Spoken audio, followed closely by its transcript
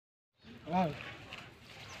Wow.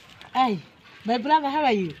 Hey, my brother, how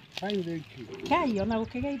are you? Fine, thank you. Kai, ona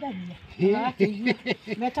ukigaidania.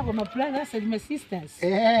 Meta kwa my brothers and my sisters.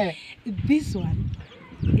 This one,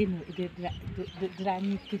 you know, the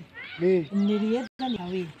ranyikiri. Nilienda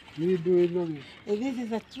nawe. This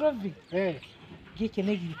is a trophy. Giki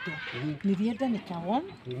ni gitu. Nilienda nikaona.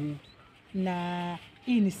 Na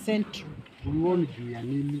hii ni central. Uliona juu ya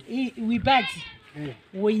nini? Hii wibaji.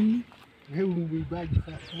 Waini. Wibaji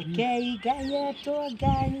sasa. Rekei gaya to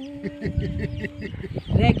gai.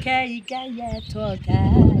 Rekei gaya to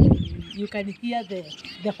gai. You can hear the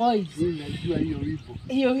voice. Unajua hiyo wimbo.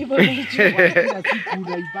 Hiyo wimbo unajua. Siku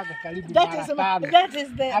unaibaga karibu That is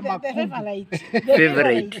the favorite.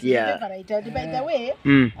 Favorite, yeah. By the way,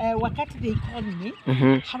 wakati they called me,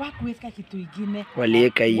 hawakuweka kitu kingine.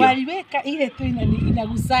 Waliweka hiyo. Waliweka ile tu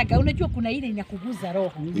inagusaga. Unajua kuna ile inakuguza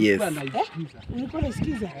roho. Yes. Ulikuwa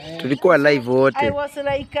unasikiza? Tulikuwa live wote. I was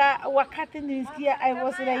like wakati nilisikia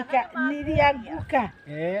nilianguka.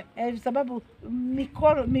 Sababu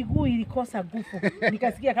miguu ilikosa nguvu.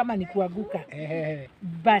 Nikasikia kama ni kuanguka.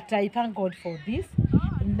 But I thank God for this.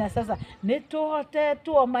 Na sasa netote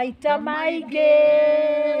tu maita maige.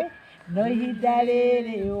 No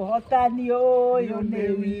hidalele hotani oyo ne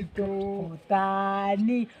wito.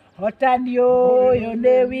 Hotani oyo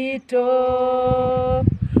ne wito.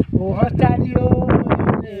 Hotani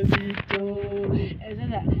oyo ne wito.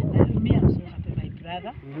 Me, I'm so happy, my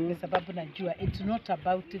brother. Sababu najua it's not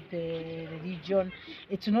about the religion,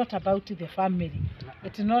 it's not about the family,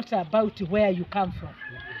 it's not about where you come from,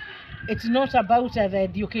 it's not about the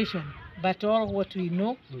education, but all what we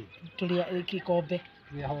know. Kikombe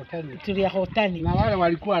tulia hotani. Na wale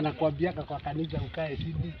walikuwa wanakuambiaka kwa kanisa ukae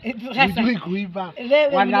chini. Hujui kuimba.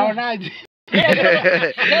 Wanaonaje?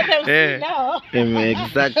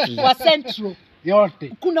 Exactly. Kwa Central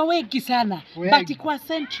yote kuna wengi sana, but kwa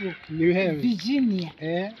Central Virginia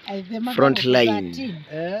front line.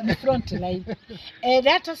 Ni front line.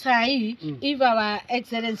 Hata saa hii if our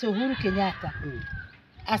Excellency Uhuru Kenyatta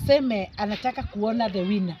aseme anataka kuona the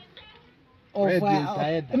winner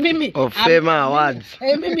of FEMA Awards.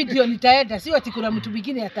 Mimi ndio nitaenda, sio ati kuna mtu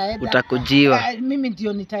mwingine ataenda. Utakujiwa. Mimi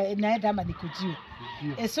ndio naenda ama nikujiwe.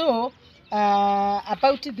 So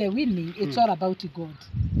about the winning, it's all about God.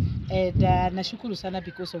 And nashukuru sana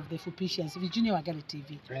because of the Fupicians, Virginia Wangari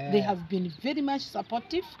TV. They have been very much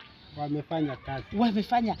supportive. Wamefanya kazi.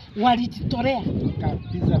 Walijitolea.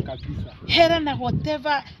 Kabisa. Hera na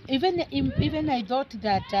whatever, even I thought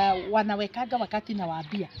that wanawekaga wakati na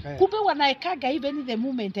waambia. Kumbe wanawekaga even the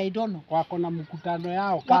moment I don't know. Wako na mkutano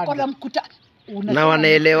yao kando. Wako na mkutano. Na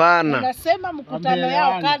wanaelewana. Unasema mkutano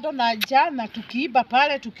yao kando, na jana tukiiba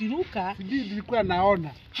pale tukiruka. Nilikuwa naona.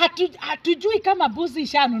 Hatujui kama buzi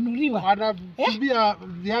ishanunuliwa. Wanatumia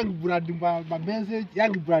young brand message,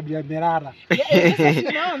 young brand ya Merara.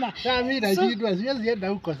 Unaona? Sasa mimi najidwa siwezi enda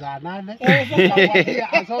huko saa 8.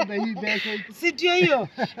 Asome hii message. Si ndio hiyo.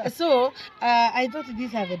 So I thought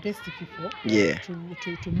these are the best people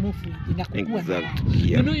to move with.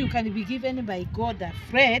 Exactly. You know, you can be given by God a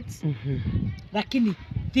friends. Lakini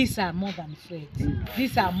these are more than friends.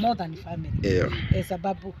 These are more than family.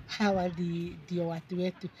 Sababu hawa ndio watu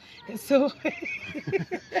wetu. So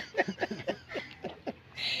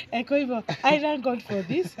kwa hivyo I thank God for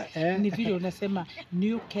this. Ni vile unasema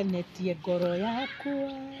new kenetie goro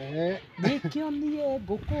yako. Nikionie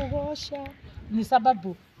gukugosha. Ni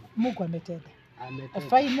sababu Mungu ametenda.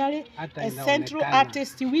 Finally a Central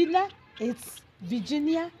Artist winner, it's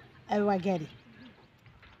Virginia Wangari.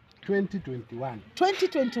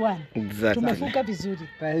 2021. Exactly. Tumefunga vizuri.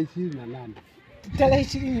 Tarehe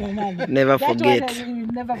 28. Never forget.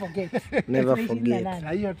 Never forget.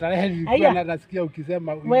 Hiyo tarehe nilikuwa nasikia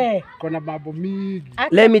ukisema kuna mambo mingi.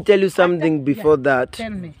 Let me tell you something before that.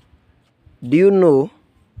 Tell me. Do you know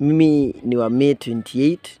mimi ni wa May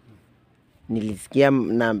 28? Nilisikia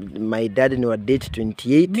na my dad ni wa date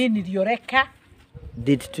 28. Mimi nilioreka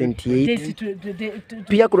date 28.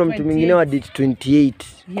 Pia kuna mtu mwingine wa date 28.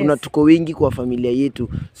 Kuna tuko wengi kwa familia yetu.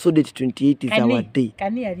 So date 28 is our day.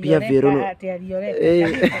 Pia Verono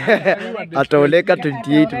ataoleka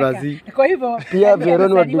 28 basi. Kwa hivyo pia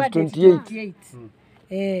Verono wa date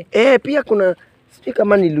 28. Pia kuna sijui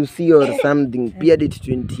kama ni Lucy or something. Pia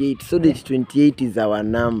date 28. So date 28 is our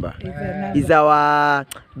number. Is our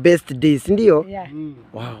best days, ndio?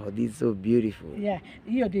 Wow, this is so beautiful.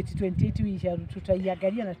 Hiyo date 28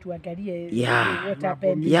 tutaiangalia na tuangalie what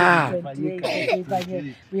happened.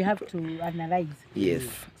 28. We have to analyze. Yes.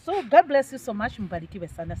 So God bless you so much, mbarikiwe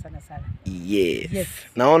sana. Yes.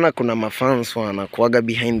 Naona kuna mafans wanakuaga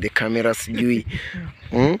behind the camera sijui.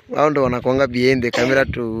 Hao ndo wanakuanga behind the camera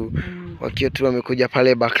to Wakiwa tu wamekuja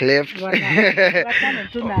pale back left. Watano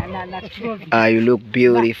tu na trophy. You look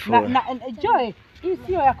beautiful. Na Joy, hii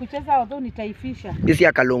sio ya kucheza although nitaifisha. This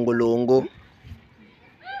ya kalongolongo.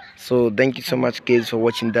 So thank you so much guys for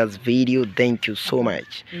watching this video. Thank you so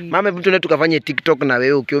much. Mama, hebu tuende tukafanye TikTok na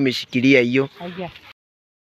wewe ukiwa umeshikilia hiyo.